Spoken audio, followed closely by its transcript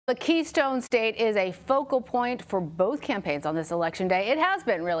The Keystone State is a focal point for both campaigns on this election day. It has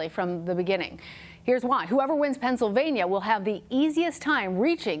been really from the beginning. Here's why. Whoever wins Pennsylvania will have the easiest time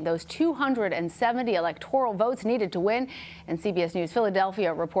reaching those 270 electoral votes needed to win. And CBS News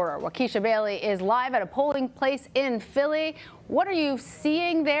Philadelphia reporter Wakisha Bailey is live at a polling place in Philly. What are you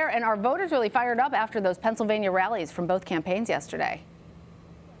seeing there? And are voters really fired up after those Pennsylvania rallies from both campaigns yesterday?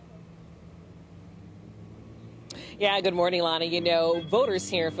 Yeah, good morning, Lana. You know, voters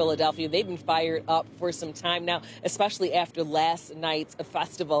here in Philadelphia, they've been fired up for some time now, especially after last night's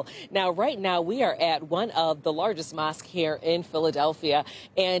festival. Now, right now, we are at one of the largest mosques here in Philadelphia,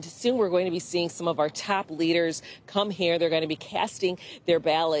 and soon we're going to be seeing some of our top leaders come here. They're going to be casting their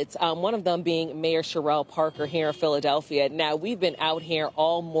ballots, one of them being Mayor Sherrell Parker here in Philadelphia. Now, we've been out here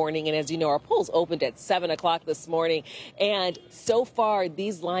all morning, and as you know, our polls opened at 7 o'clock this morning, and so far,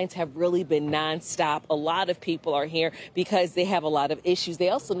 these lines have really been nonstop. A lot of people are here because they have a lot of issues. They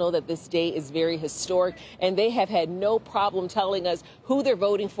also know that this day is very historic, and they have had no problem telling us who they're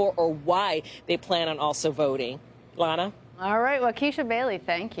voting for or why they plan on also voting. Lana? All right, Wakisha Bailey,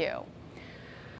 thank you.